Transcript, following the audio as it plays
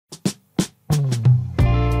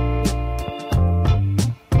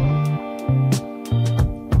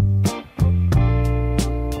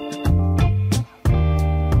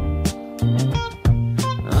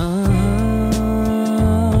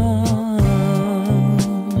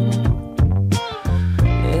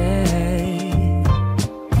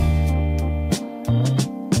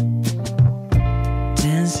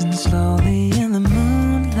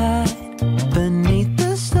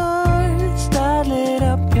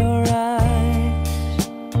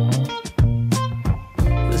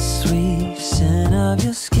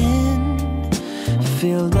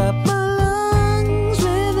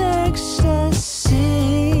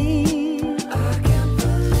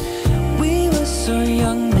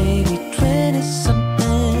young, maybe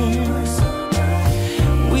 20-something.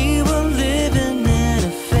 We were living in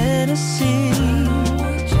a fantasy.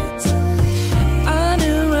 I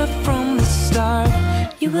knew right from the start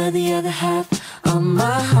you were the other half of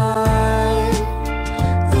my heart.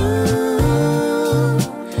 Ooh,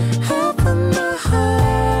 half of my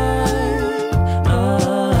heart.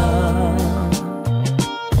 Oh,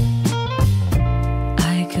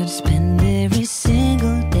 I could spend every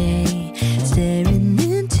single day staring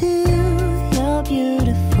into your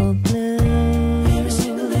beautiful blue. Every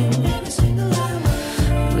single day, every single hour.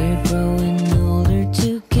 We're growing older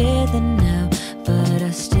together now, but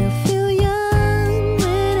I still feel young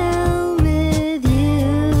when I'm with you.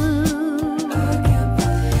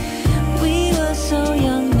 We were so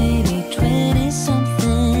young, maybe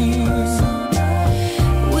 20-something.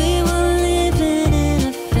 We were living in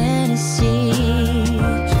a fantasy.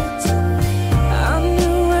 I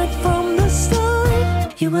knew right from the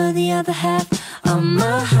start you were the other half of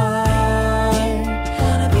my heart.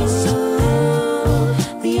 Wanna be so,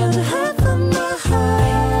 the other half of my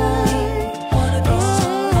heart. Wanna be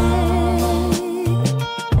so,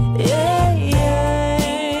 yeah, yeah.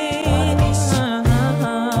 Wanna be so.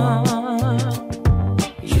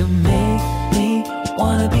 You make me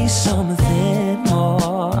wanna be something more.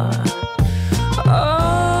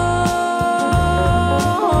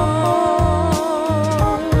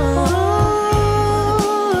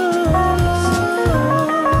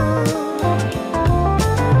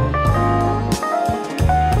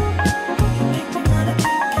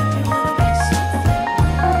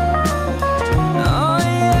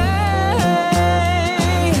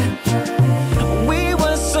 We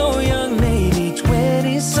were so young, maybe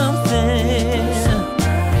 20-something.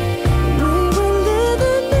 We were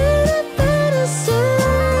living in a fantasy.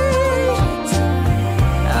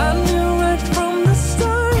 I knew right from the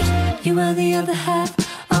start you were the other half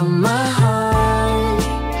of my heart.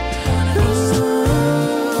 Ooh,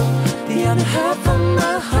 the other half of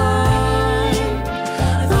my heart.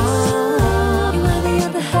 Ooh, you were the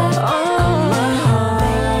other half of my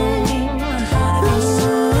heart. Ooh,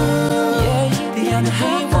 yeah, the other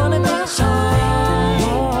half of my heart.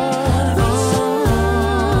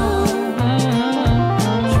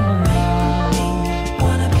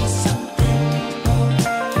 Wanna be something more.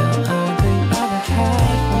 The other half.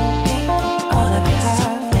 Wanna be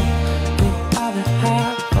something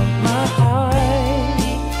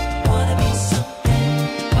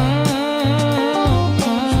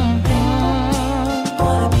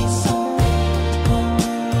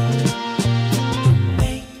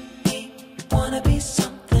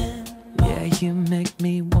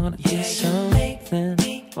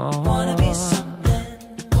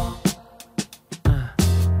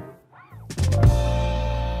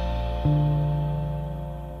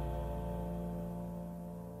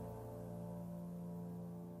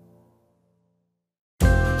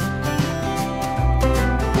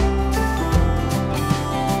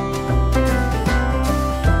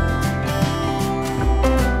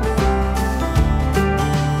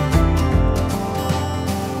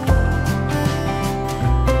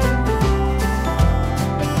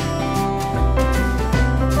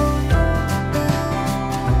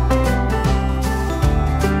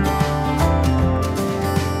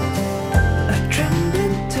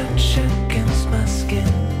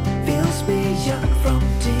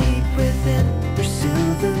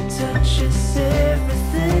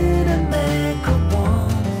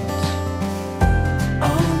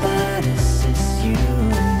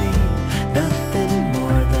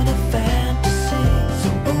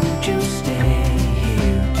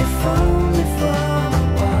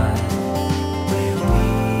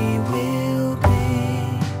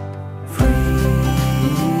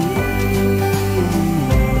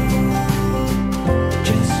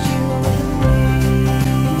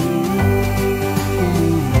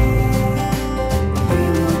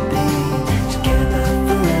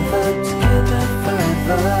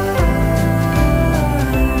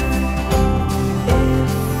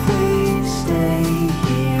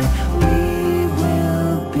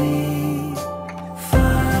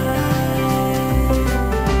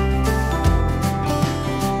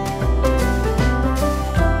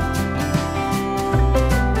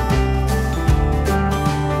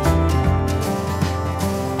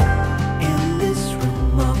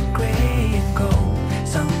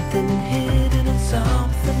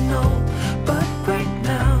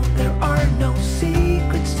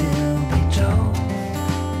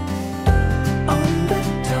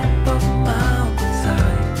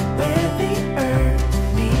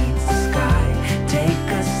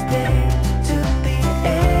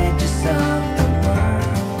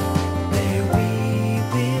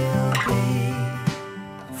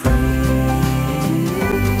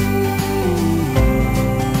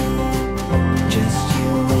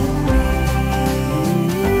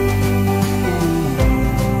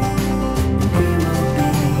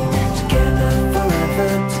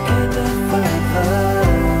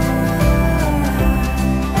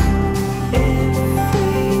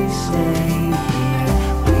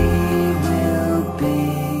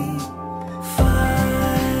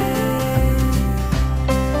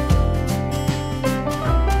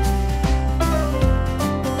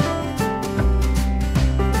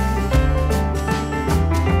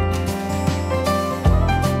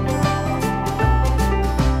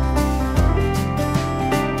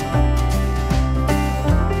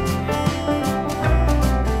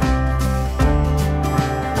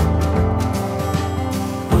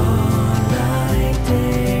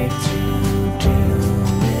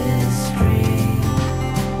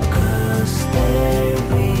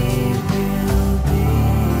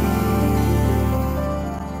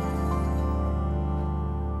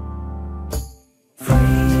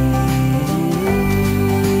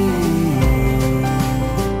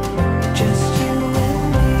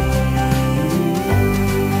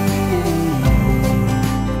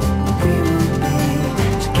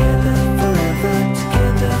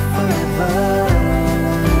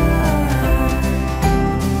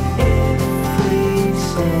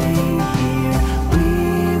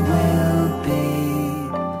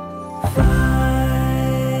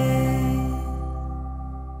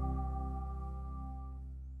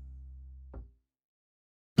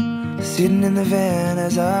in the van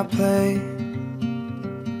as I play,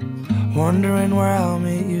 wondering where I'll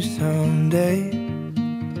meet you someday.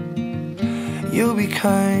 You'll be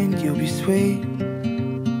kind, you'll be sweet,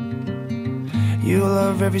 you'll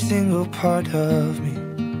love every single part of me.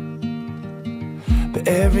 But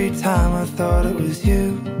every time I thought it was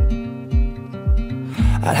you,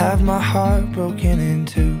 I'd have my heart broken in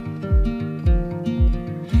two.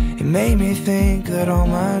 It made me think that all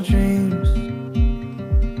my dreams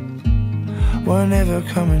were never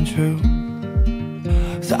coming true.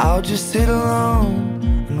 So I'll just sit alone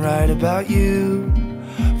and write about you,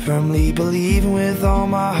 firmly believing with all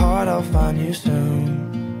my heart I'll find you soon.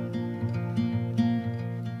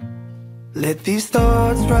 Let these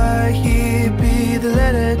thoughts right here be the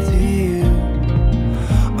letter to you,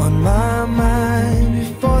 on my mind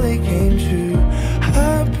before they came true.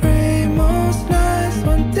 I pray most nights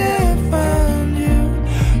one day I find you.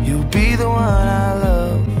 You'll be the one I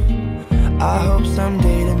love, I hope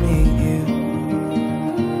someday to meet you.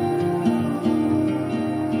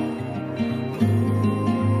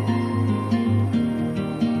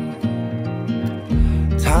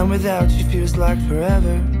 Time without you feels like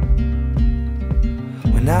forever.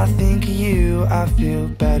 When I think of you, I feel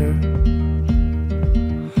better.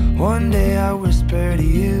 One day I whisper to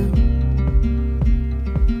you,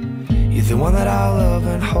 you're the one that I'll love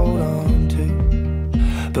and hold on to.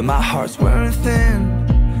 But my heart's wearing thin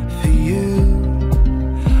for you.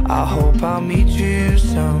 I hope I'll meet you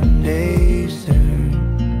someday soon.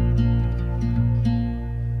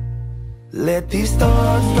 Let these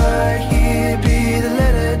thoughts right here be the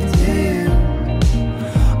letter to you,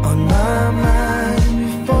 on my mind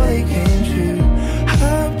before they came true.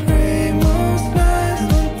 I pray most nights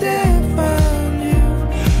one day I find you.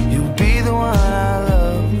 You'll be the one I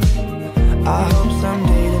love, I hope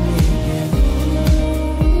someday to meet you.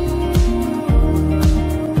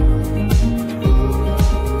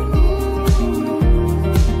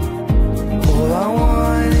 All I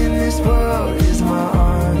want in this world is my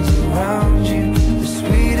arms around you. The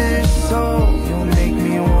sweetest soul, you'll make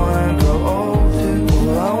me wanna grow old too.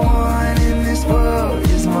 All I want in this world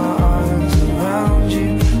is my arms around you.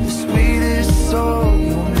 The sweetest soul,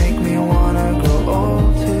 you'll make me wanna grow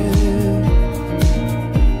old too.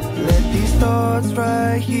 Let these thoughts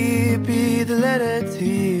right here be the letter to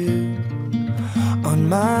you, on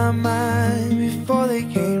my mind before they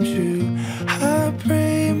came true. I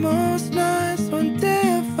pray most nights one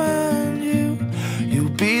day I find you.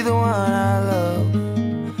 You'll be the one I love,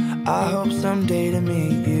 I hope someday to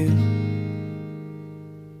meet you.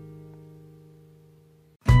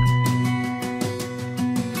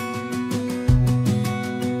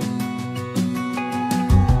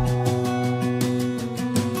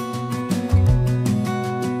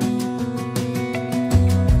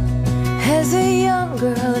 As a young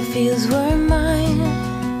girl, the fields were mine.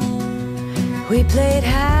 We played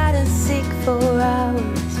hide and seek for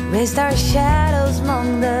hours, raised our shadows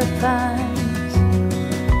among the pines.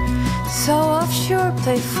 So offshore,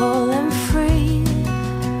 playful and free,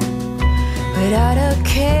 without a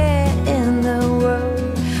care in the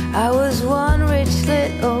world. I was one rich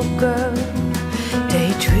little girl,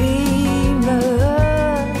 daydreamer,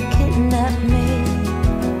 kidnap me,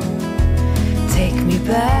 take me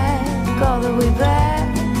back, all the way back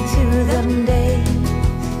to them days,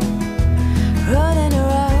 running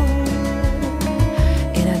around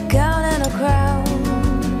in a gown and a crown,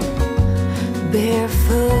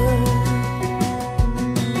 barefoot.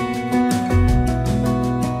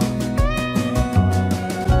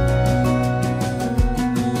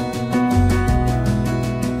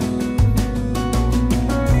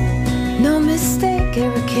 No mistake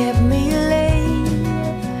ever kept me late.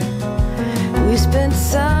 We spent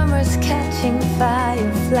summers catching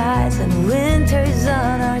fireflies and winters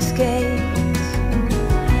on our skates.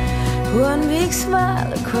 One big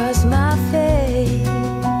smile across my face.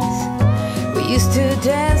 We used to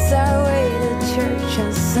dance our way to church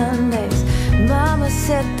on Sundays. Mama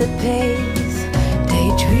set the pace.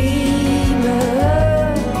 Daydreamer,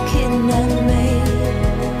 kidnap me,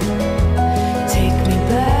 take me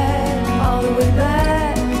back, all the way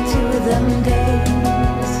back to them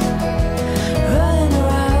days, running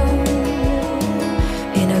around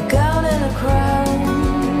in a gown and a crown,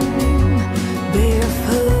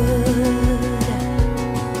 barefoot.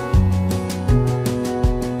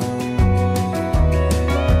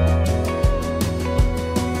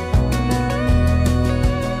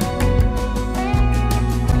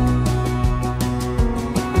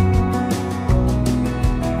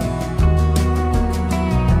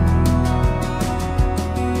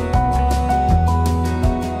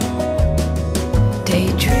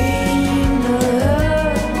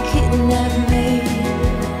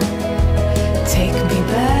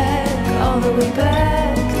 Are we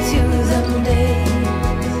back to them days?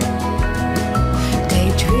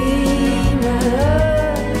 Daydreamer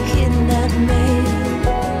in that maze,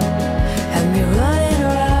 and me running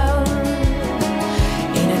around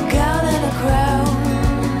in a gown and a crown,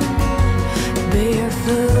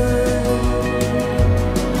 barefoot.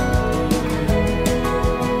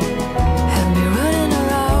 And me running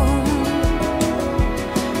around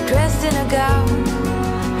dressed in a gown,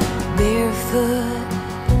 barefoot.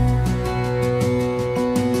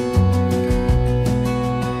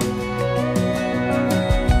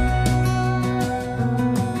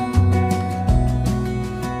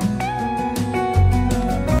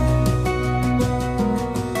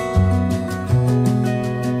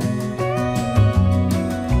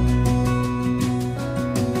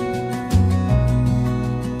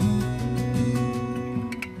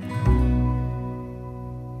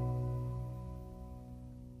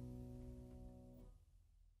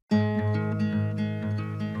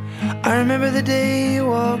 I remember the day you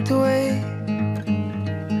walked away,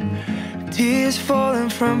 tears falling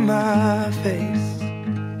from my face.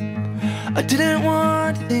 I didn't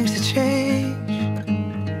want things to change,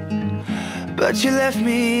 but you left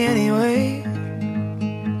me anyway.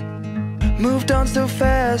 Moved on so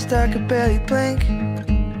fast I could barely blink.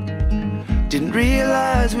 Didn't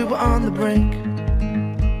realize we were on the brink.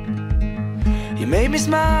 You made me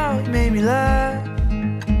smile, you made me laugh.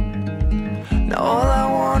 Now all I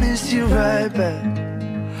want is you right back.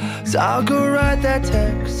 So I'll go write that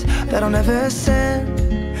text that I'll never send.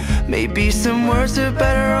 Maybe some words are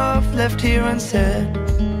better off left here unsaid.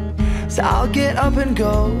 So I'll get up and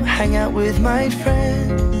go hang out with my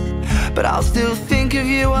friends, but I'll still think of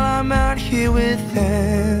you while I'm out here with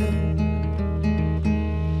them.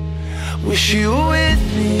 Wish you were with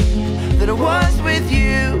me, that I was with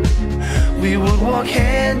you. We would walk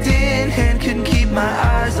hand in hand, couldn't keep my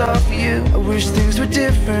eyes off you. I wish things were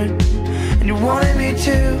different and you wanted me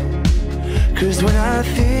to, 'cause when I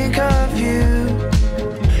think of you,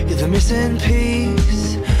 you're the missing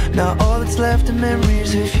piece. Now all that's left are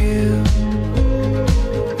memories of you.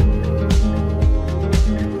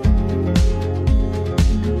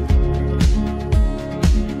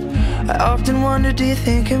 I often wonder, do you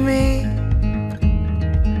think of me?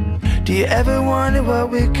 Do you ever wonder what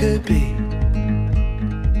we could be?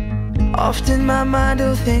 Often my mind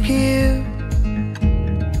will think of you.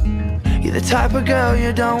 You're the type of girl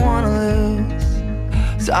you don't wanna lose.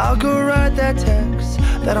 So I'll go write that text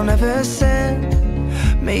that I'll never send.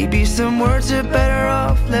 Maybe some words are better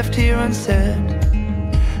off left here unsaid.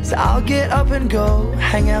 So I'll get up and go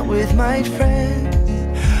hang out with my friends,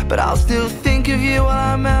 but I'll still think of you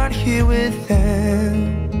while I'm out here with them.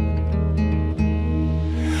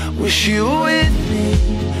 Wish you were with me,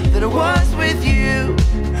 that I was with you.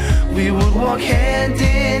 We would walk hand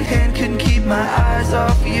in hand, couldn't keep my eyes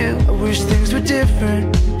off you. I wish things were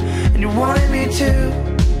different and you wanted me to,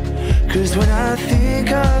 'cause when I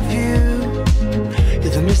think of you,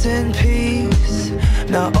 you're the missing piece.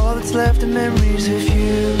 Now all that's left are memories of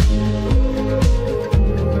you.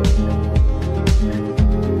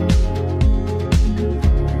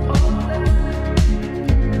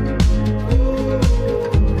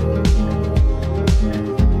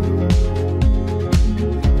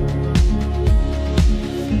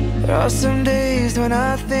 There are some days when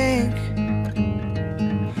I think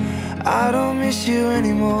I don't miss you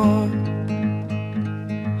anymore,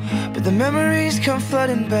 but the memories come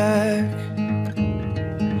flooding back,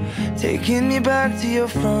 taking me back to your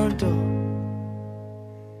front door.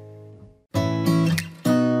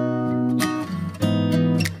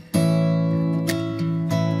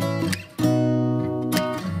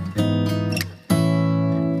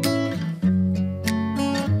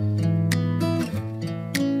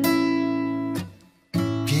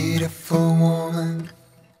 Beautiful woman,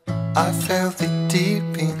 I felt it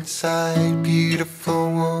deep inside. Beautiful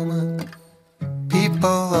woman,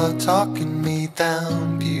 people are talking me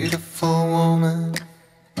down. Beautiful woman,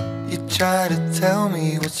 you try to tell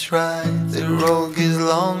me what's right. The road gets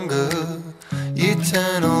longer, you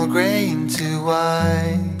turn all grey into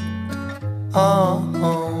white. Oh,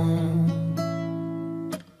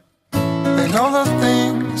 and all the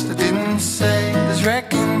things I didn't say, there's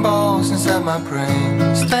wrecking balls inside my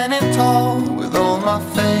brain. Standing tall with all my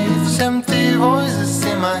faith, empty voices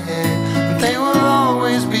in my head, and they will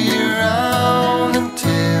always be around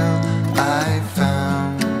until I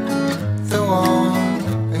found the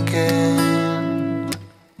one again.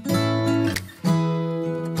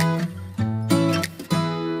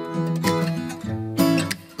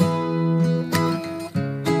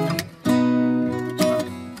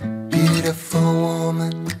 Beautiful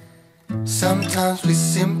woman, sometimes we we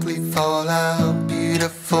simply fall out.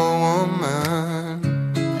 Beautiful woman,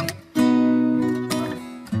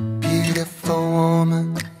 beautiful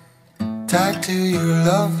woman, tied to your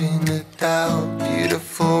love in a doubt.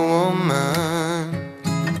 Beautiful woman,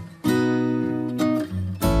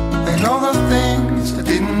 and all the things I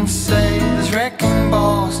didn't say, there's wrecking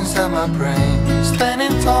balls inside my brain.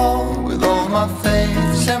 Standing tall with all my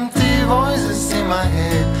faith, empty voices in my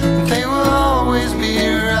head, and they will always be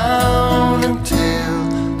around until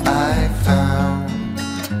I found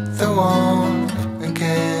the one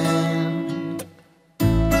again.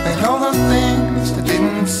 And all the things I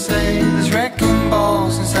didn't say, there's wrecking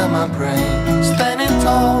balls inside my brain. Standing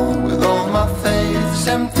tall with all my faith,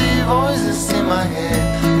 empty voices in my head,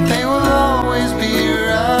 and they will always be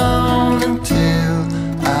around until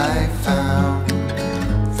I found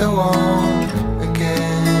the one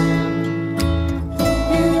again.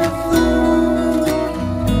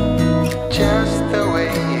 Just the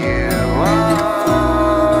way you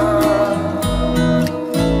are.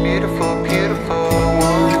 Beautiful, beautiful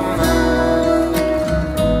woman.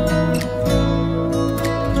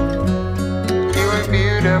 You're a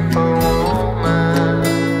beautiful woman.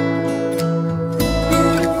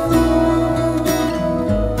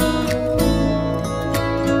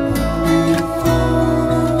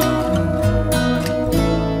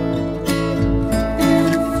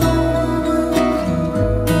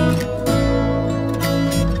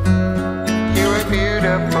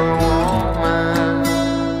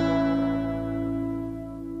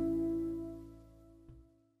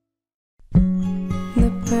 The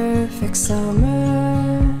perfect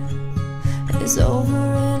summer is over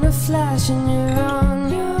in a flash and you're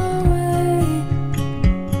on your way.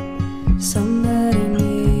 Somebody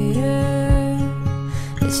near,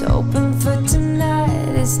 it's open for tonight,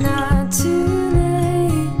 it's not too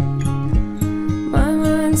late. My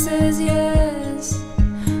mind says yes,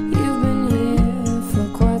 you've been here for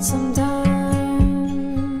quite some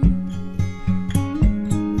time,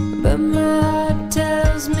 but my heart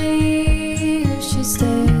tells me you should stay a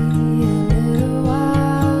little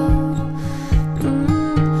while.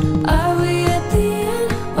 Are we at the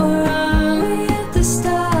end or are we at the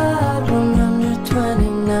start?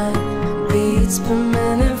 129 beats per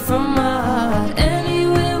minute from my heart.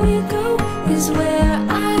 Anywhere we go is where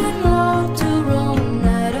I long to roam.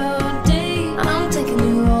 Night or day, I'm taking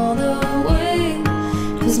you all the way,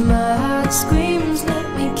 'cause my heart screams, let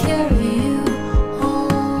me carry you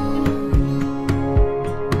home.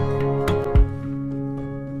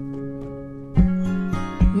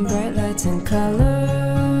 Bright lights and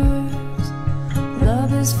colors,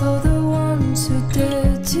 love is for the ones who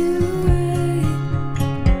dare to wait.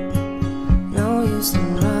 No use in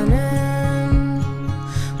running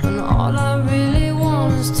when all I really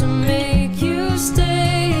want is to make you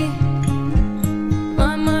stay.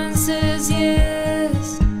 My mind says yes,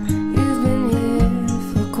 you've been here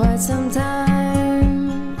for quite some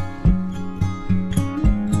time,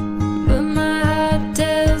 but my heart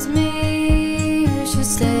tells me you should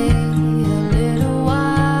stay a little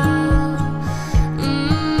while.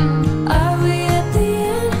 Are we at the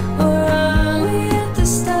end or are we at the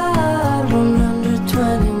start?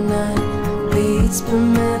 129 beats per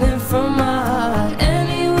minute from my heart.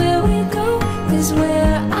 Anywhere we go is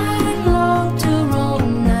where I long to roam.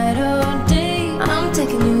 Night or day, I'm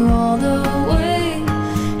taking you all the way,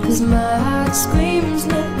 'cause my heart screams,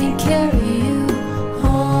 let me carry you home. Are we at the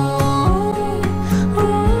end or are we at the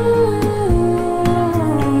start?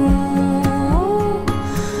 129 beats per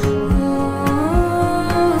minute from my heart.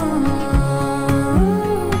 Anywhere we go is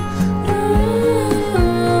where I long to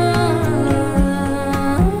roam. Night or day, I'm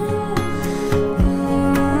taking you all the way,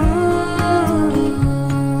 'cause my heart screams,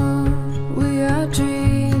 let me carry you home. We are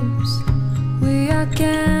dreams, we are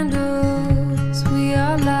candles, we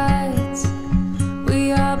are lights, we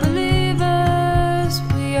are believers,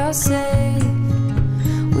 we are safe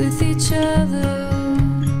with each other,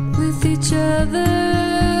 with each other.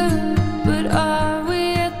 But are we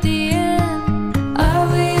at the end? Are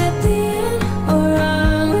we at the end or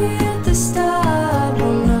are we at the start?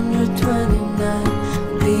 129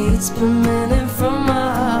 beats per minute from my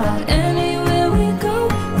heart. Anywhere we go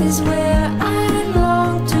is where I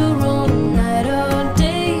long to roam. Night or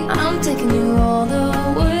day,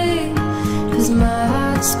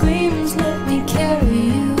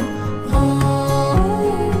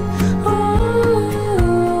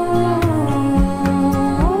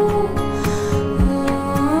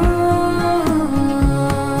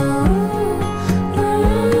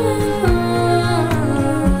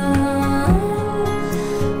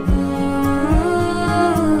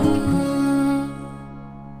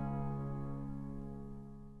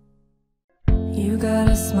 got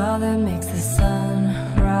a smile that makes the sun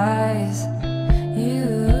rise. You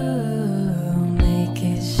make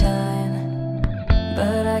it shine,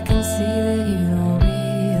 but I can see that you don't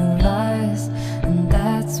realize, and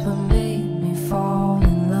that's what made me fall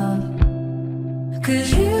in love. 'Cause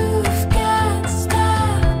you've got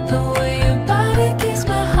style, the way your body keeps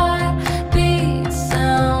my heart beat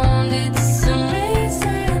sound. It's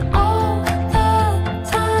amazing all the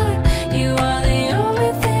time. You are the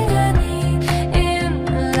only thing I need in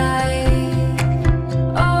life.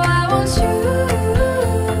 Oh, I want you,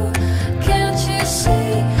 can't you see?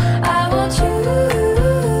 I want you,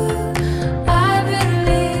 I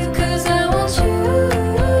believe, 'cause I want you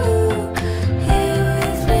here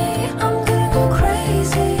with me. I'm gonna go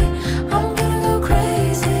crazy, I'm gonna go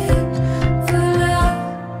crazy for love.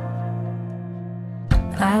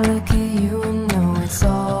 I look at you and know it's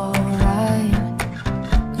alright.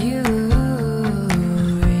 You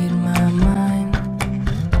read my mind,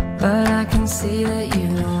 but I can see that you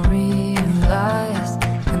don't realize,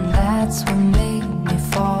 and that's what made me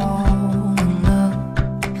fall in love.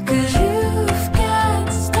 'Cause you've got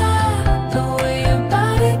style, the way your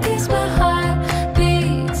body keeps my heart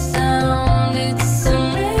beat sound. It's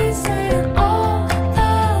amazing all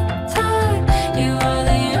the time. You are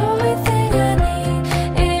the only thing I need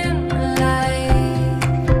in life.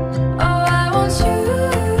 Oh, I want you,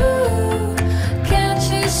 can't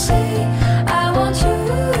you see? I want you,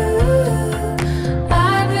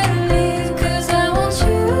 I believe, 'cause I want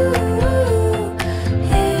you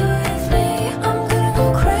here with me. I'm gonna go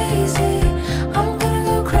crazy, I'm gonna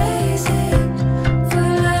go crazy for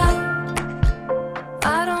love.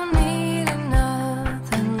 I don't need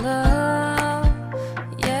another love,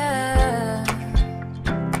 yeah.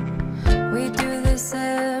 We do this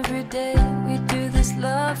every day, we do this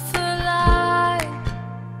love for life.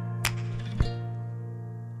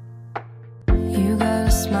 You got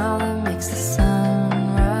a smile that makes the sun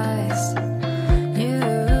rise. You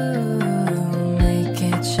make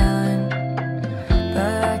it shine,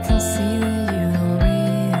 but I can see that you don't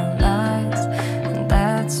realize, and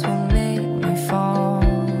that's what made me fall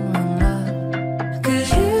in love. 'Cause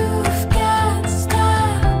you've got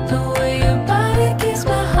style, the way your body keeps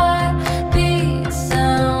my heart beat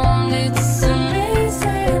sound. It's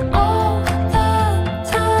amazing all the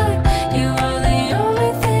time. You are the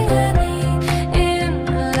only thing I need in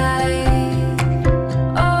life.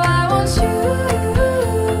 Oh, I want you,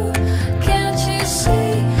 can't you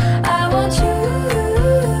see? I want you,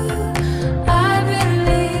 I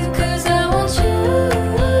believe, 'cause I want you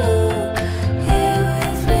here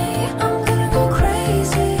with me. I'm gonna go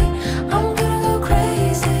crazy, I'm gonna go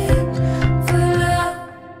crazy for love.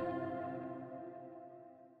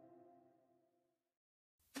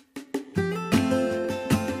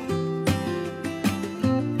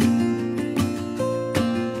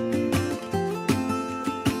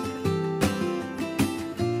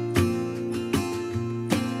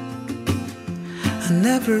 I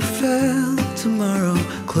never felt tomorrow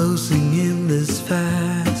closing in this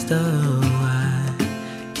fast. Oh, I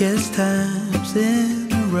guess time's in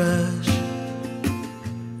a rush.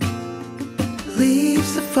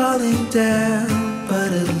 Leaves are falling down, but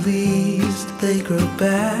at least they grow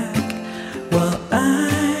back, while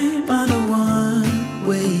I'm on a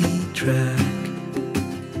one-way track.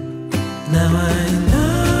 Now I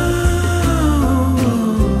know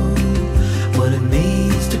what it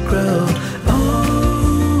means to grow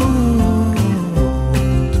old.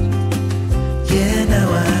 Yeah, now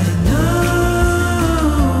I know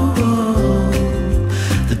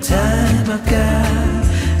the time I've got,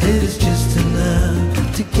 it is just enough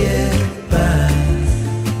to get by.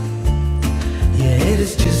 Yeah, it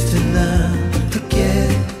is just enough to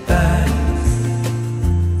get by.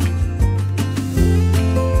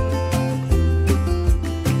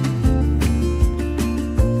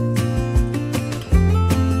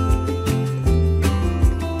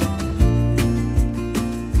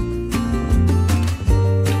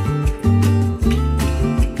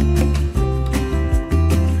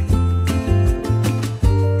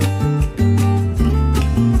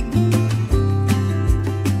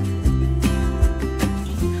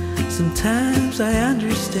 Sometimes I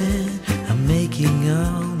understand I'm making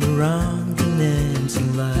all the wrong demands in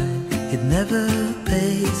life. It never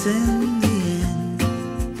pays in the end,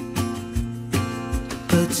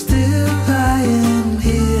 but still I am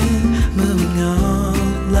here, moving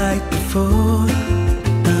on like before.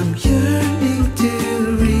 I'm yearning to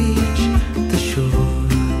reach the shore.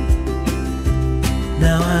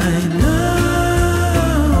 Now I know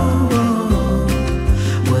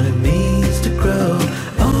what it means to grow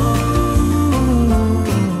old.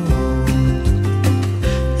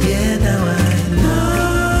 Yeah, now I know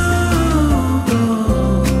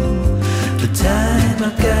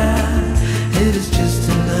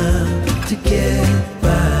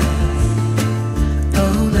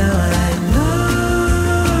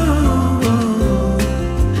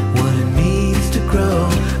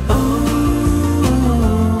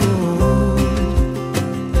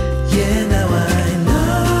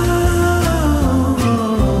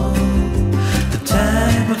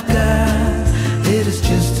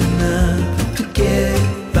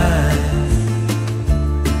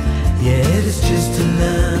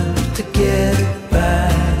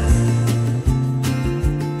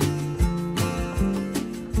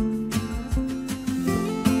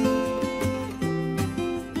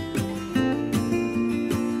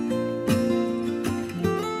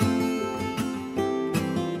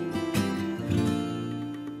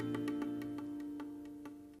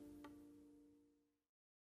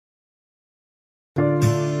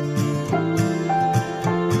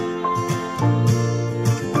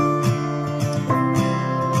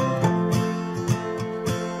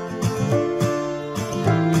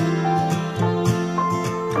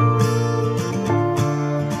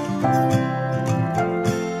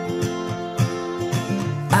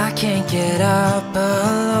can't get up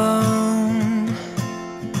alone,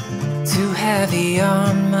 too heavy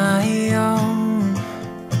on my own.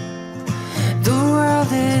 The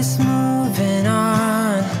world is moving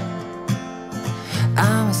on,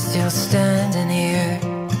 I'm still standing here,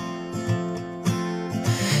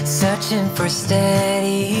 searching for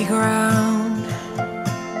steady ground,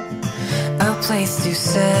 a place to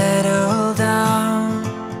settle down.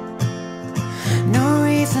 No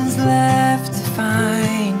reasons left to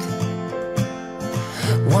find.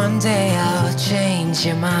 One day I'll change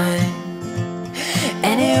your mind,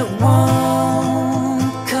 and it won't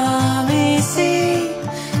come easy,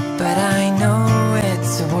 but I know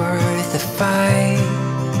it's worth the fight.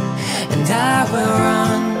 And I will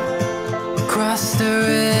run across the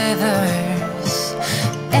rivers,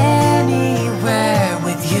 anywhere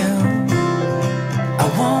with you. I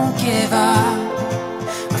won't give up,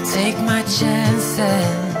 I'll take my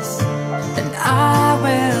chances, and I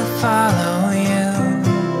will follow you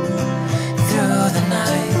through the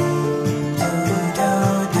night.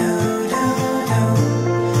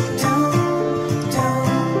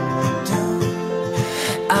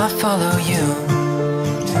 I'll follow you.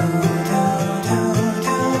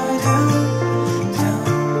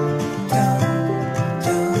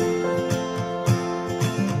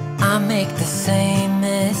 I make the same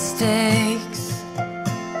mistakes,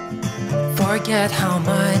 forget how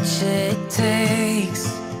much it takes.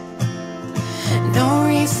 No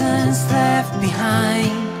reasons left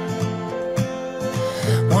behind.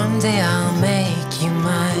 One day I'll make you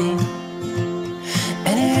mine,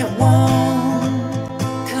 and it won't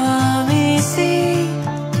come easy,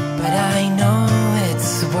 but I know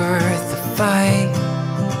it's worth the fight.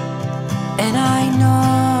 And I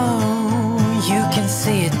know you can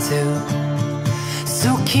see it too, so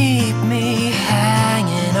keep me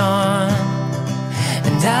hanging on,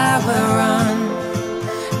 and I will run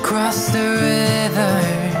across the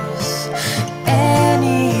rivers,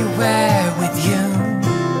 anywhere with you.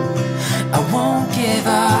 I won't give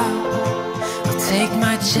up, I'll take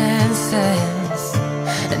my chances,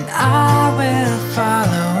 and I will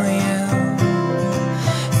follow you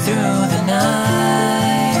through the night.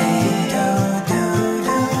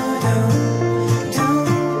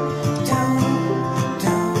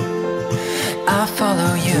 I'll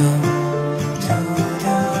follow you.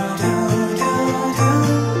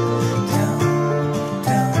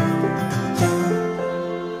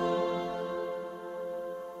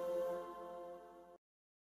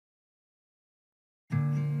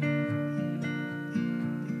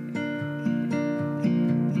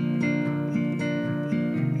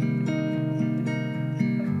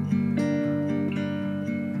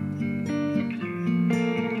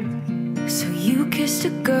 So you kissed a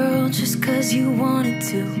girl just 'cause you wanted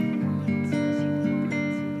to.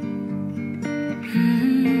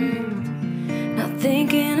 Not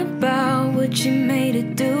thinking about what you made her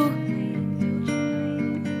do.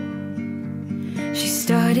 She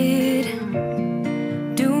started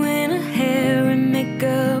doing her hair and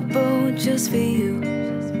makeup, oh, just for you.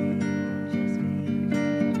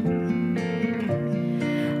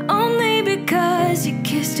 Only because you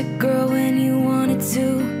kissed a girl when you wanted to.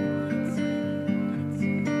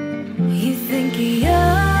 You think you're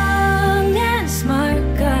young and smart,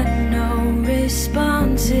 got no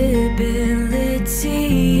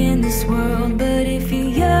responsibility in this world. But if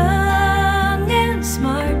you're young and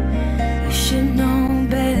smart, you should know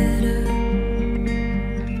better.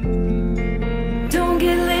 Don't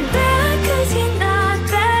get laid back 'cause you're not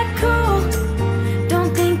that cool.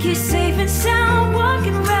 Don't think you're safe and sound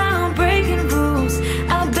walking around breaking rules.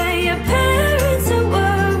 I bet your parents are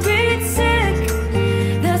worried sick.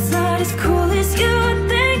 That's not as cool as you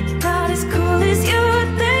think, not as cool as you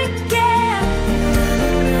think, yeah.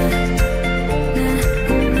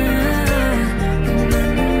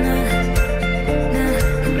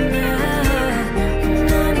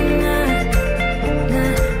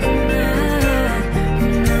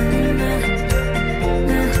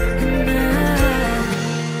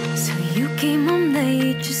 So you came home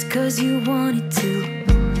late just 'cause you wanted to.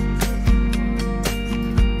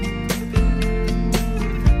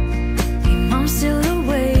 Your mom's still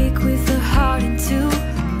awake with her heart in two.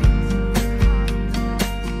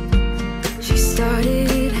 She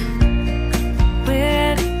started, where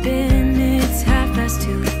have you been? It's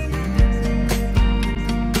 2:30.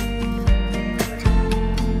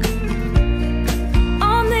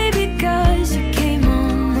 Only because you came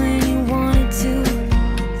home when you wanted to.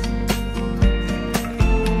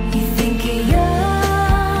 You think you're young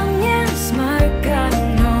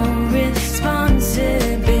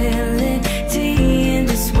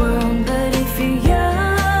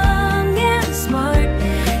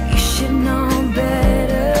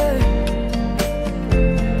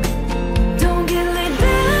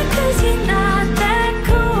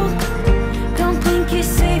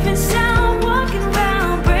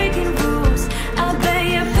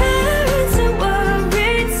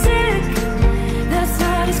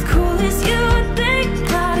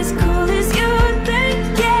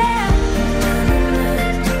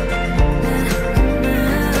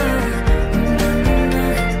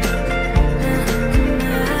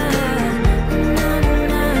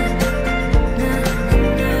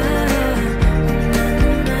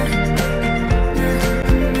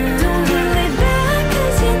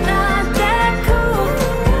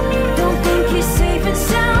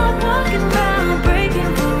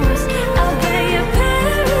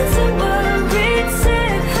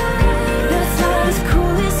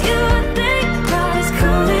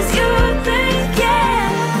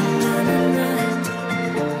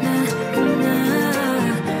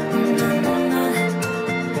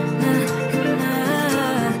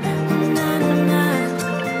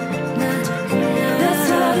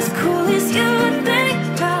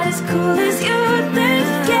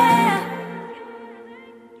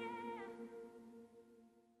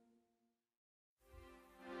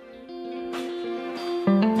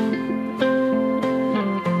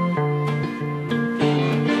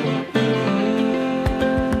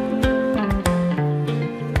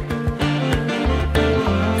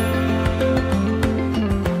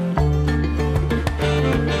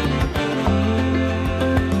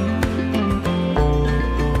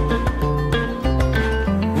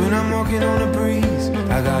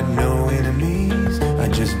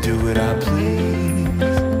just do what I please.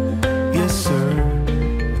 Yes, sir.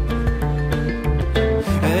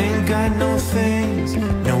 I ain't got no things,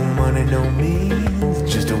 no money, no means,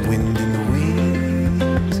 just a wind in the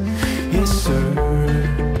wings. Yes, sir.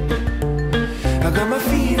 I got my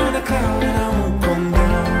feet on a cloud and I won't come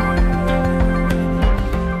down.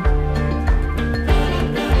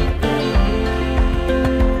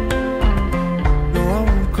 No, I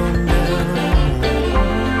won't come down.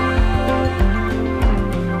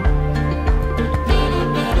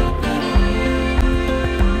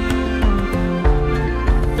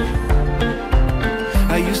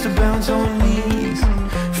 I used to bounce on knees,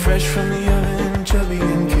 fresh from the oven, chubby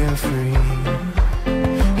and carefree.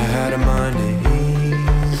 I had a mind at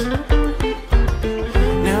ease.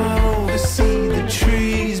 Now I oversee the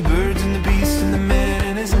trees, birds and the beasts and the man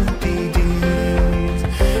and his empty deeds.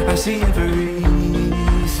 I see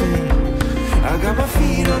everything. I got my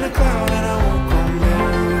feet on a cloud and I won't come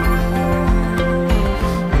down.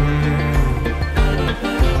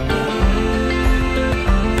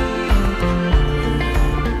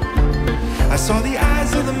 I saw the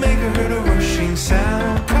eyes of the maker, heard a rushing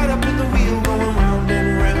sound, caught up in the wheel going round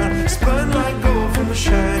and round, spun like gold from a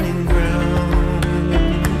shining ground.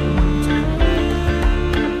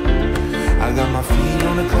 I got my feet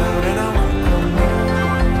on a cloud and I won't come down.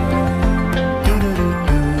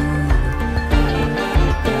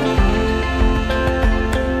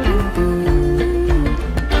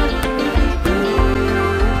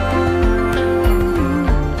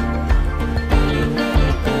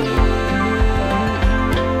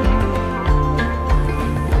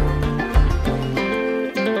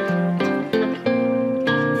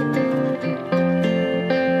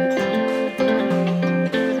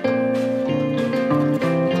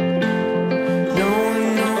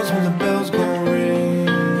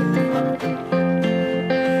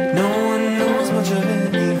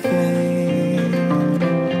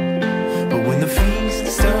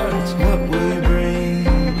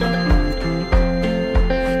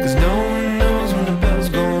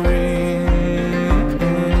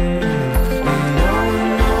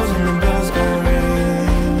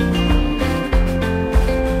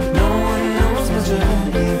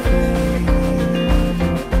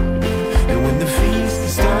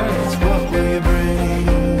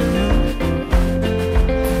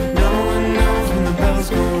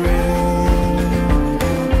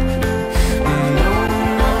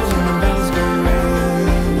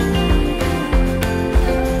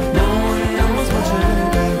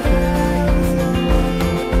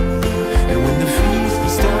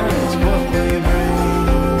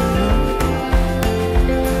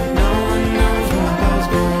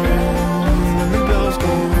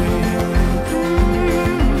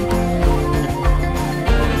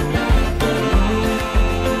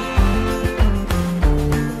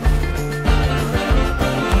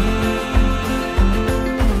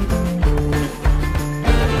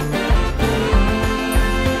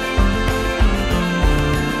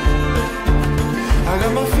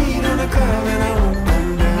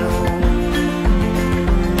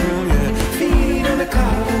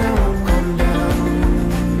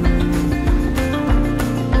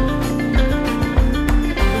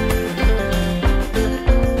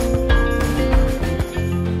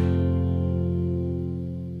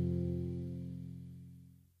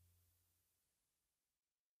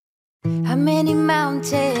 How many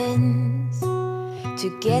mountains to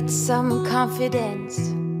get some confidence?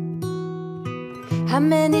 How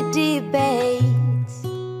many debates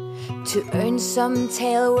to earn some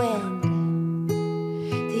tailwind?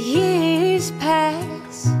 The years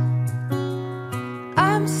pass,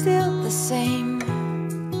 I'm still the same.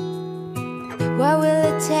 What will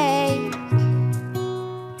it take?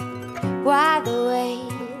 Why the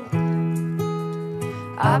wait?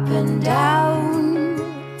 Up and down,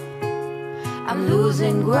 I'm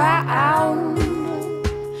losing ground.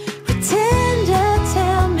 Pretender,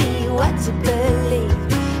 tell me what to believe.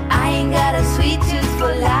 I ain't got a sweet tooth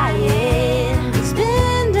for lying.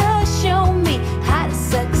 Spender, show me how to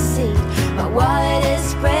succeed. My wallet is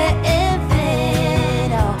spreading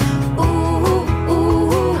thin. Oh, ooh,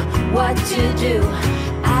 ooh, what to do?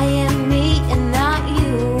 I am me and not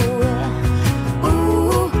you.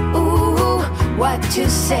 Ooh, ooh, what to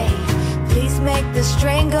say? Please make the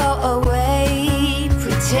strain go away.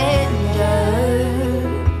 Pretender.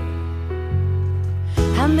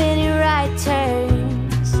 How many right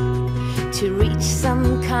turns to reach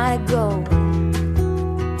some kind of goal?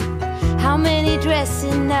 How many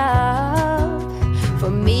dressing up for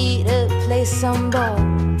me to play some ball?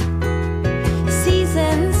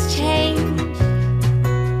 Seasons change,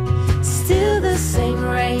 still the same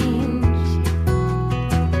range.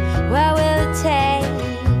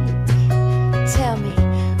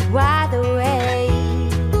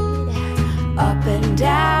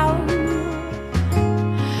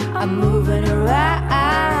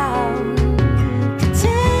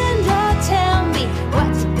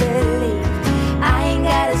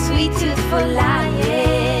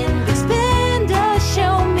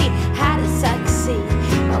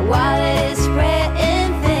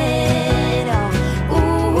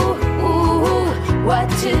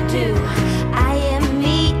 do? I am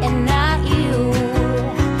me and not you.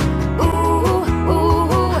 Ooh,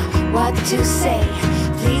 ooh, what to say?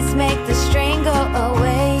 Please make the strain go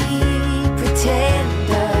away.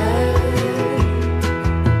 Pretender,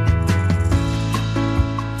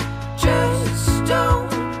 just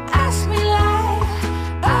don't ask me like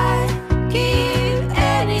I'd give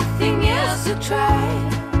anything else a try.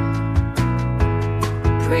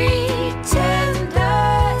 Pretender,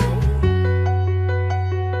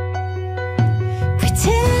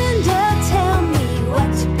 pretender, tell me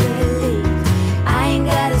what to believe. I ain't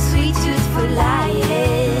got a sweet tooth for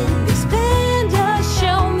lying. Expender,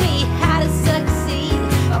 show me how to succeed.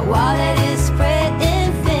 My wallet is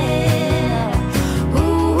spreading thin.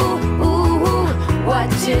 Ooh, ooh, what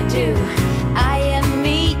to do? I am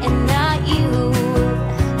me and not you.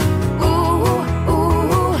 Ooh,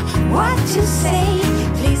 ooh, what to say?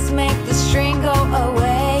 Please make the string go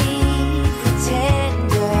away.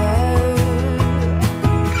 Pretender,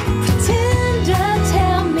 pretender,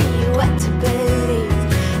 tell me what to believe.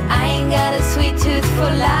 I ain't got a sweet tooth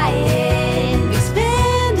for lying.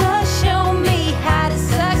 Expender, show me how to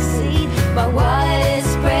succeed. My wallet is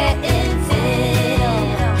spreading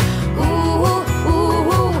thin. Ooh,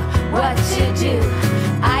 ooh, what to do?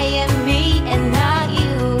 I am me and not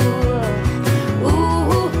you.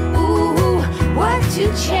 Ooh, ooh, what to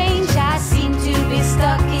change? I seem to be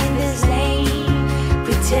stuck in this lane.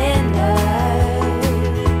 Pretender.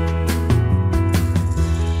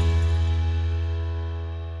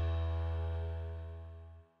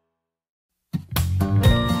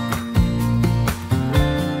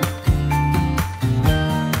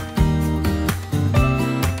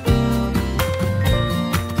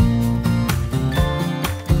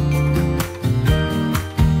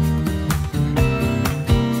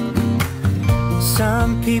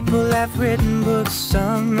 Some people have written books,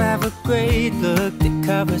 some have a great look that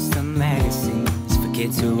covers the magazines for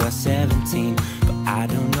kids who are 17. But I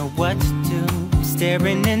don't know what to do,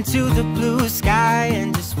 staring into the blue sky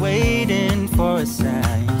and just waiting for a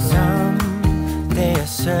sign. Some, they are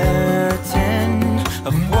certain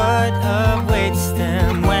of what awaits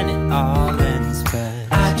them when it all ends. But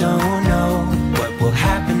I don't know what will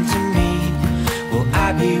happen to me. Will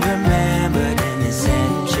I be remembered in this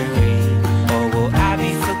century?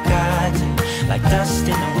 Like dust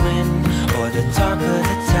in the wind, or the talk of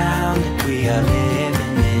the town that we are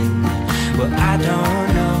living in. Well, I don't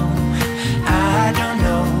know, I don't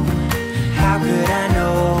know. How could I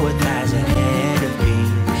know what lies ahead of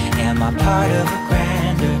me? Am I part of a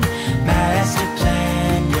grander master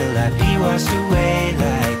plan? Will I be washed away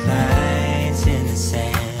like lines in the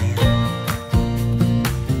sand?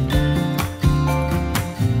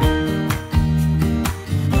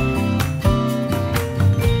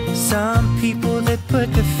 Some people that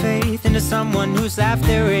put their faith into someone who's half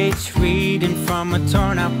their age, reading from a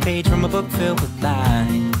torn out page from a book filled with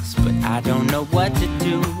lies. But I don't know what to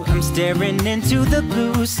do. I'm staring into the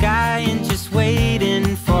blue sky and just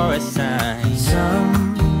waiting for a sign.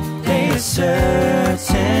 Some, they are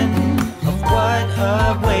certain of what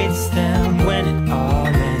awaits them when it all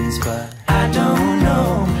ends. But I don't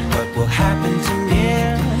know what will happen to me.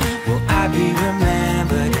 Will I be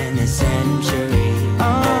remembered in this century?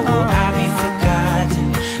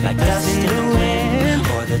 Like dust in the wind,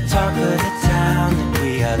 or the talk of the town that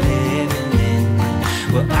we are living in.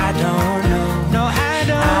 Well, I don't know. No,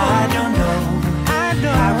 I don't know.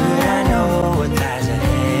 How could I know what lies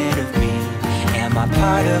ahead of me? Am I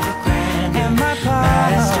part of a grander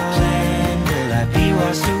master plan? Will I be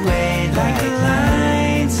washed away like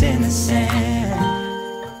lines in the sand?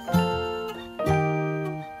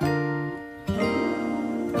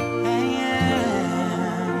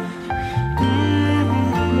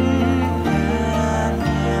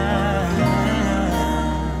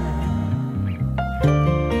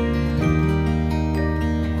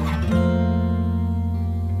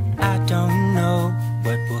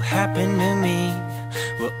 Happen to me?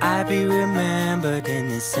 Will I be remembered in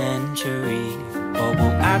this century? Or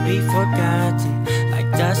will I be forgotten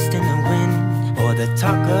like dust in the wind? Or the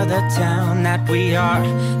talk of the town that we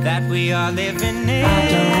are living in? I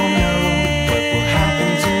don't know what will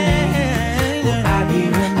happen to me. Will I be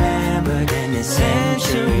remembered in this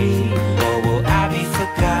century? Or will I be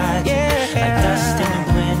forgotten like dust in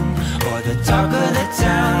the wind? Or the talk of the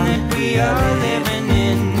town that we are living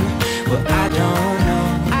in? Well, I don't know.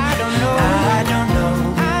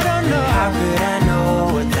 How could I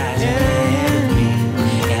know what lies ahead of me?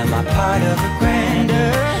 Am I part of a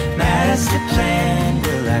grander master plan?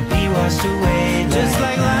 Will I be washed away just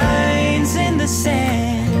like lines in the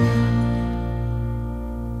sand?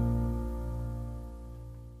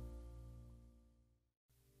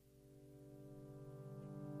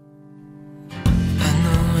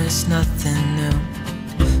 it's nothing new,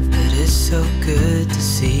 but it's so good to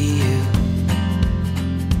see you.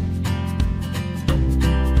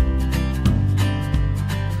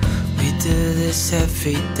 We do this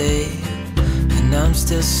every day, and I'm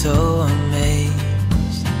still so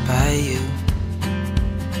amazed by you.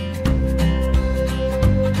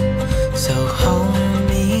 So hold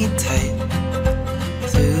me tight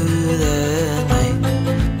through the night.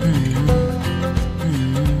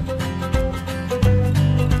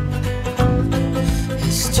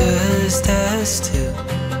 It's just us two,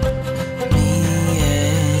 me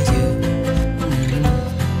and you.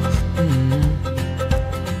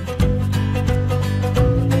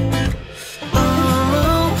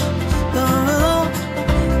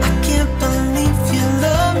 I can't believe you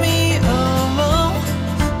love me.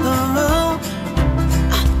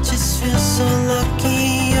 I just feel so lucky.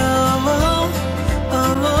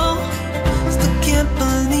 Still can't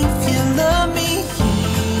believe you love me.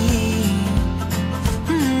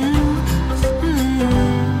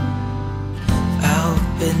 I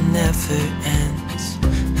hope it never ends,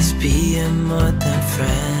 us being more than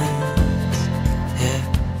friends, yeah.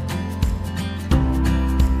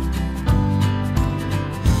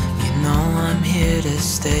 You know I'm here to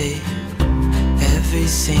stay every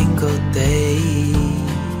single day,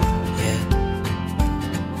 yeah.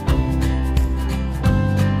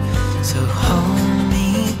 So hold me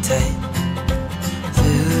tight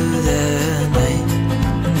through the night.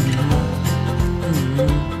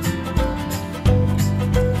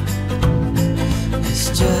 It's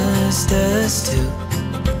just us two,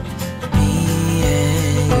 me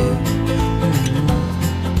and you.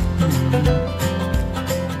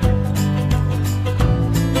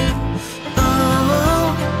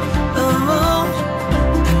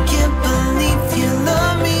 I can't believe you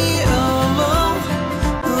love me.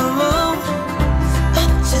 I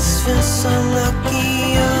just feel so lucky.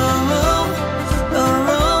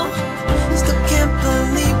 Still can't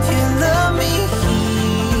believe you love me.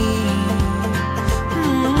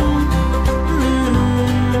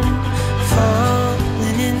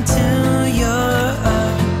 Falling into your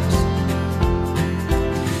arms,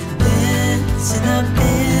 dancing up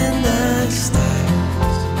in the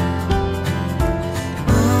stars.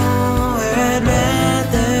 Oh, where I'd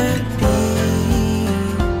rather be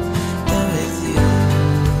than with you.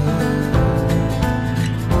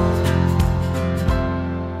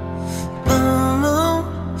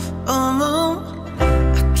 I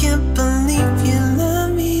can't believe you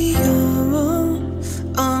love me.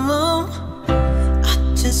 I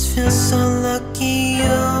just feel so lucky.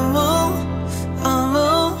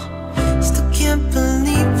 Still can't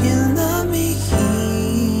believe you love me.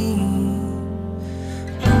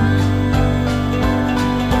 I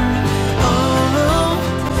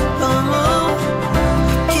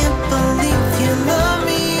can't believe you love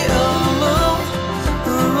me.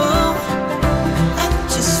 I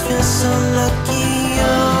just feel so lucky.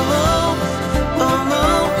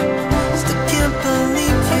 Still can't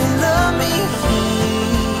believe you love me.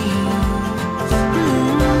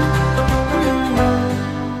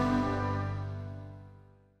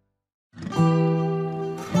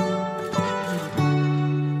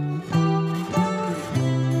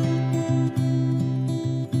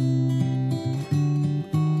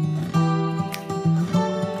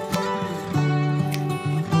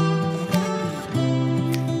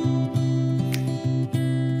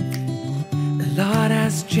 A lot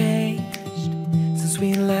has changed since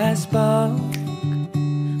we last spoke.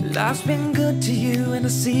 Life's been good to you, and I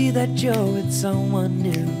see that you're with someone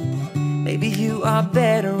new. Maybe you are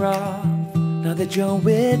better off now that you're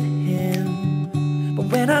with him. But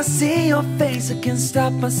when I see your face, I can't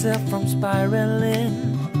stop myself from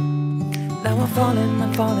spiraling. Now I'm falling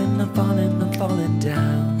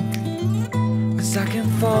down. 'Cause I can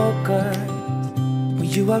focus when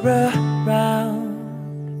you are around.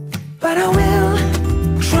 But I will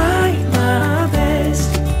try my best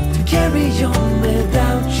to carry on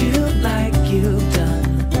without you like you've done.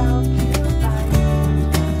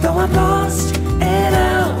 Though I'm lost and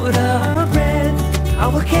out of breath, I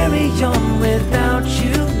will carry on without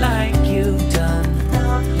you like you've done.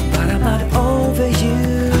 But I'm not over you.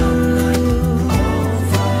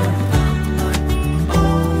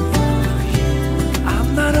 I'm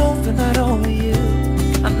not over you.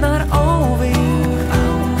 I'm not over you.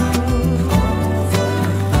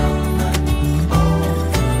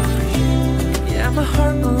 My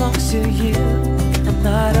heart belongs to you. I'm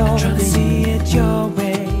not over. I'm trying to see it your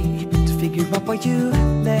way, to figure out why you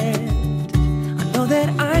left. I know that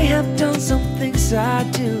I have done some things I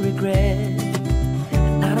do regret,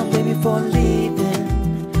 and I don't blame you for leaving.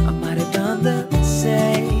 I might have done the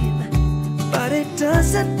same, but it doesn't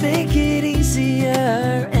doesn't make it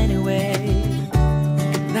easier anyway.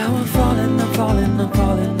 Now I'm falling, I'm falling, I'm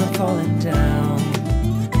falling, I'm falling down.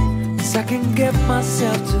 'Cause I can get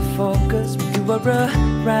myself to focus when you are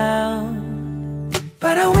around.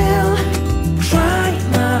 But I will try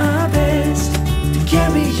my best to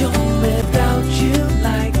carry on without you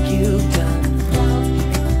like you've done.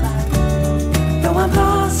 Though I'm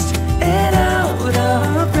lost and out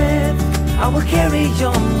of breath, I will carry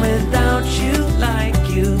on without you like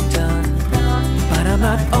you've done. But I'm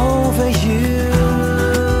not over you.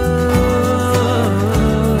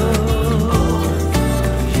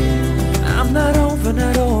 I'm not over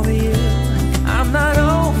you. I'm not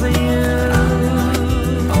over you.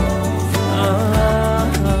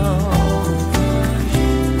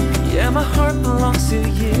 Yeah, my heart belongs to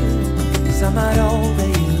you, 'cause I'm not over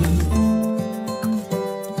you.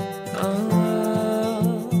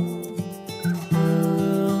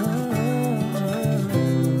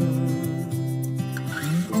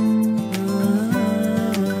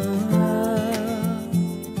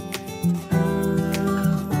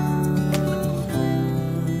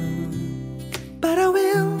 But I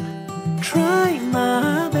will try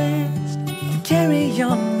my best to carry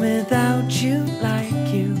on without you like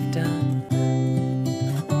you've done.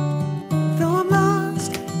 Though I'm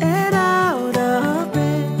lost and out of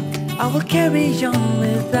breath, I will carry on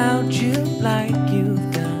without you like you've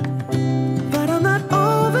done. But I'm not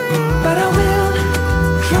over you. But I will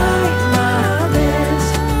try my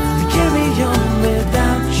best to carry on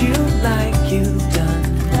without you like you've done.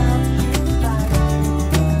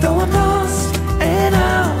 Though I'm lost and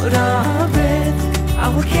out of breath, I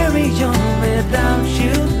will carry on without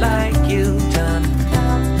you like you've done.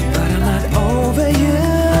 But I'm not over you.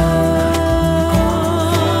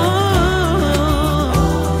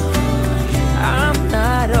 I'm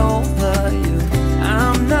not over you.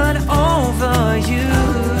 I'm not over you.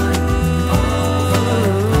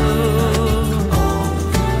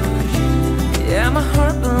 Yeah, my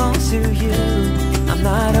heart belongs to you. I'm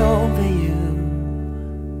not over you.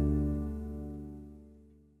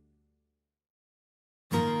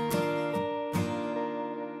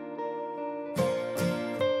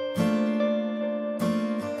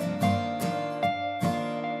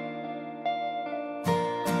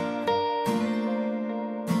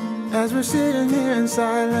 As we're sitting here in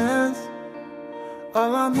silence,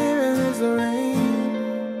 all I'm hearing is the rain.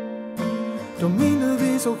 Don't mean to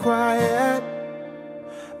be so quiet,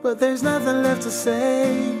 but there's nothing left to say.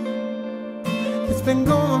 It's been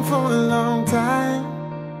going for a long time,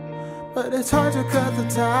 but it's hard to cut the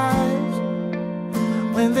ties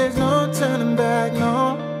when there's no turning back,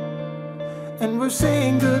 no. And we're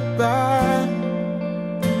saying goodbye,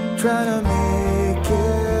 trying to make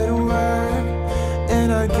it work,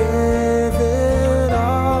 and I gave it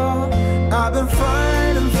all. I've been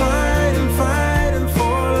fighting, fighting, fighting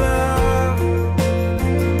for love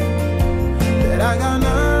that I got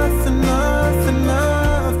nothing, nothing,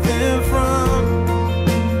 nothing from.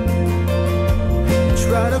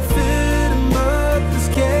 Try to fit him, but this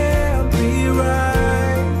can't be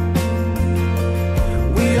right.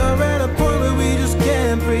 We are at a point where we just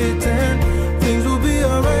can't pretend things will be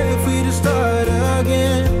alright if we just start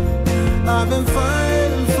again. I've been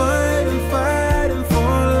fighting, fighting, fighting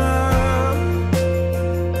for love.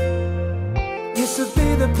 Used to be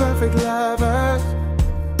the perfect lovers,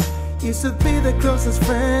 used to be the closest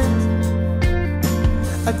friends.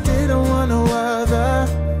 I didn't want no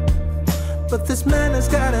other, but this man has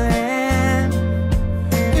got a hand.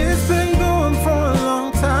 It's been going for a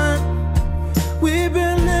long time. We've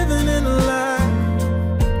been living in a lie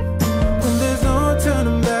when there's no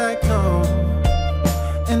turning back, no.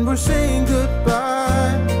 And we're saying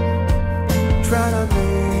goodbye, trying to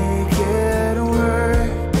make it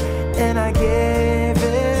work, and I gave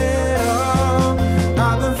it all.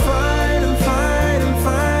 I've been fighting, fighting,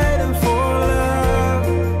 fighting for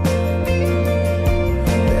love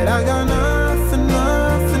that I got nothing,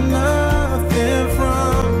 nothing, nothing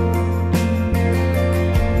from.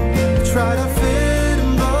 Try to fit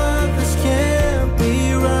him, but this can't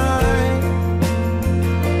be right.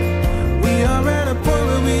 We are at a point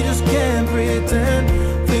where we just can't pretend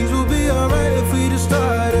things will be alright if we just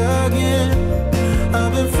start again.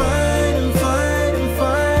 I've been fighting, fighting,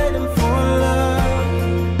 fighting for love,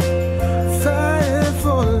 fighting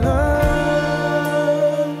for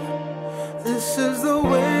love. This is the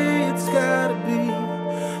way it's gotta be,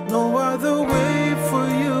 no other way for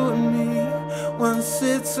you and me. Once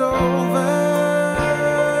it's over,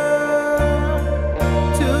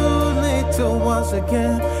 too late to once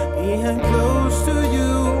again being close to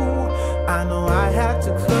you. I know I have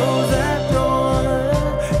to close that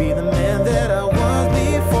door, be the man that I was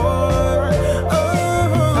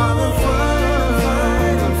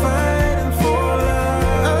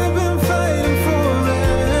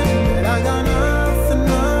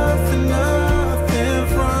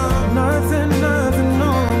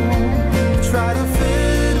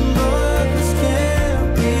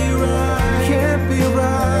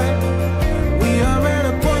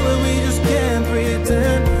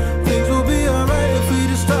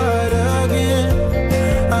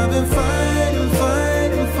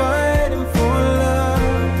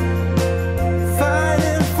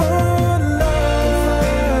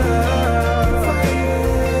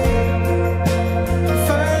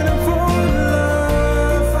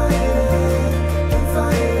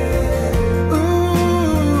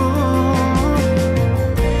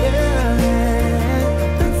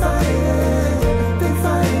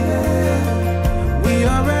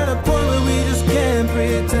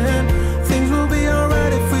and things will be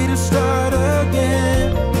alright if we just start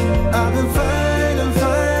again. I've been fighting,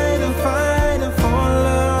 fighting, fighting for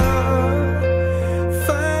love,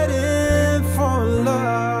 fighting for love.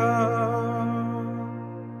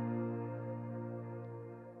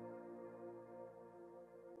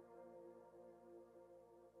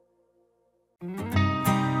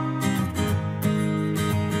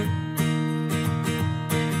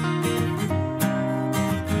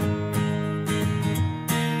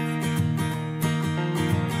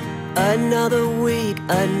 Another week,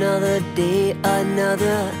 another day,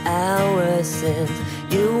 another hour since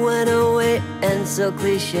you went away, and so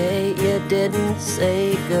cliche you didn't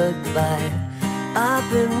say goodbye. I've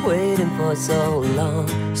been waiting for so long,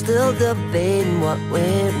 still debating what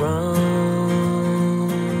went wrong.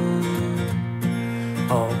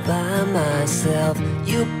 All by myself,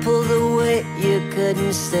 you pulled away, you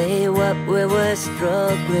couldn't say what we were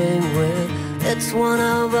struggling with. It's one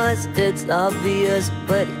of us, it's obvious,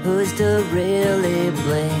 but who's to really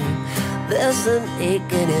blame? There's an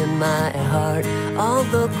aching in my heart, all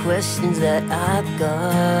the questions that I've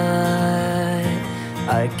got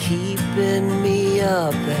are keeping me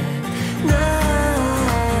up at night.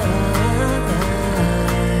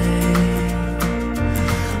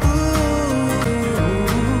 Ooh.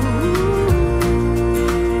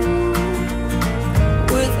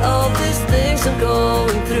 With all these things I'm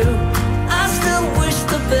going through,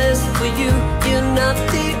 best for you. You're not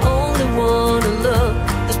the only one to love.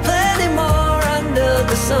 There's plenty more under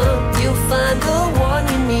the sun. You'll find the one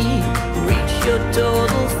you need, reach your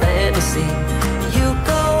total fantasy. You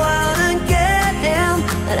go out and get him,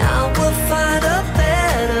 and I will find a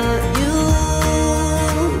better you.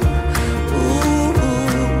 Ooh,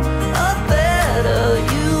 a better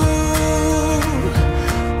you.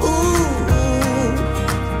 Ooh.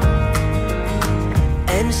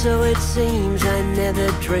 And so it seems I never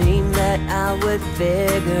dreamed that I would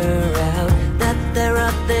figure out that there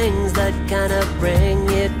are things that kind of bring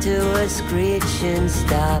you to a screeching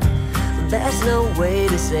stop. There's no way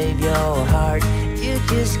to save your heart, you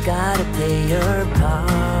just gotta play your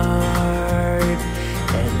part,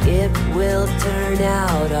 and it will turn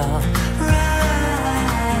out all right.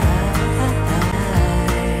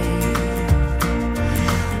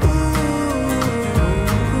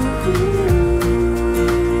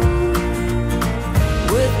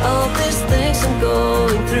 All these things I'm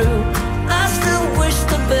going through, I still wish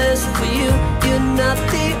the best for you. You're not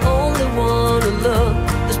the only one to love.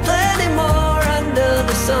 There's plenty more under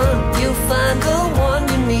the sun. You'll find the one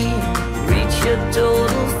you need, reach your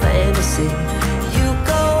total fantasy. You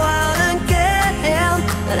go out and get him,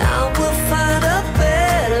 and I will find a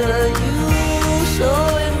better you. So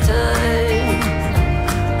in time,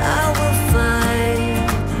 I will find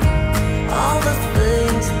all the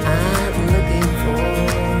things I'm looking for.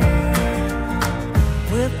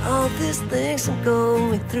 With all these things I'm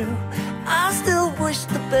going through, I still wish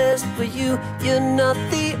the best for you. You're not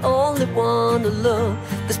the only one to love.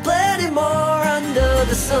 There's plenty more under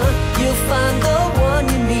the sun. You'll find the one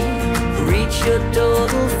you need, reach your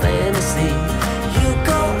total fantasy. You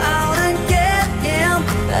go out and get him,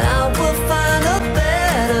 and I will find a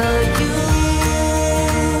better you.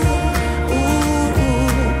 Ooh,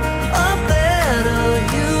 a better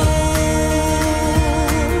you.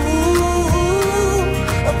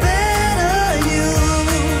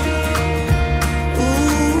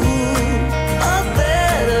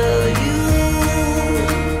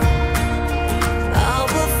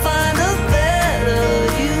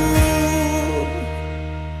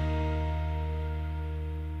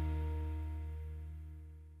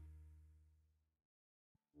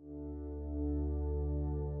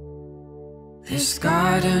 This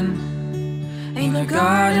garden ain't a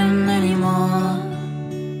garden anymore.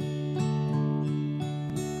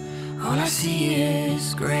 All I see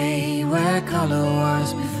is gray where color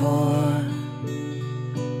was before.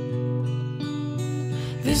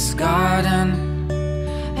 This garden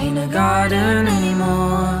ain't a garden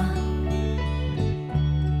anymore.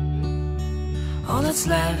 All that's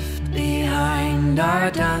left behind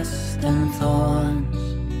are dust and thorns.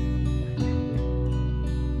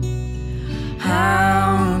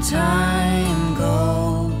 How time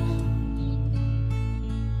goes,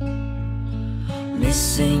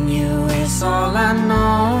 missing you is all I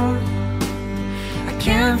know. I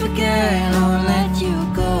can't forget or let you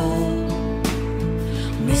go.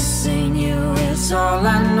 Missing you is all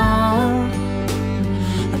I know.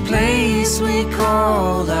 The place we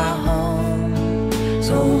called our home is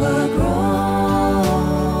overgrown.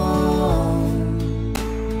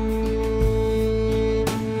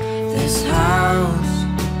 This house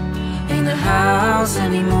ain't a house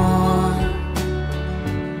anymore.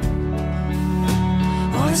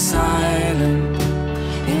 the silence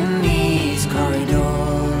in these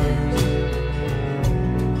corridors.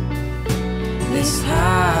 This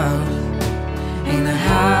house ain't a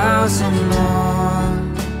house anymore.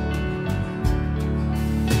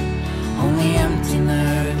 Only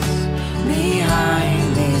emptiness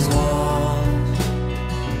behind these walls.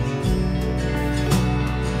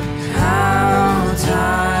 How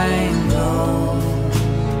time goes.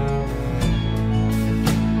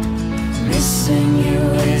 Missing you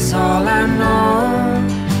is all I know.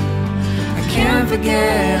 I can't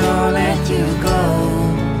forget or let you go.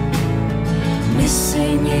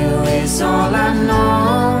 Missing you is all I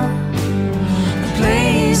know. The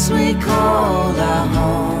place we called our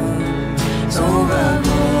home is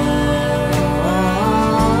overgrown.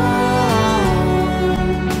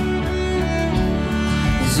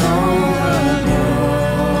 It's overgrown.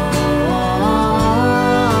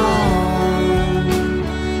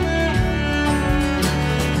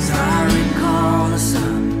 As I recall the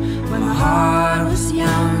sun when my heart was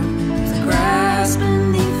young, the grass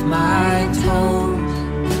beneath my toes,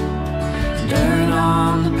 dirt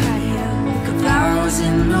on the patio, the flowers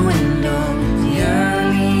in the window, the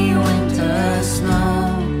early winter snow.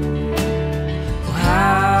 Oh,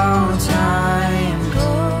 how time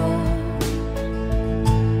goes.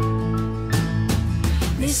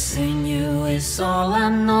 Missing you is all I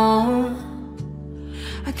know.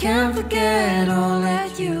 I can't forget or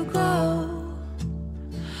let you go.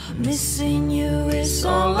 Missing you is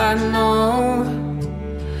all I know.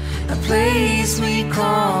 A place we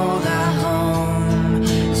call our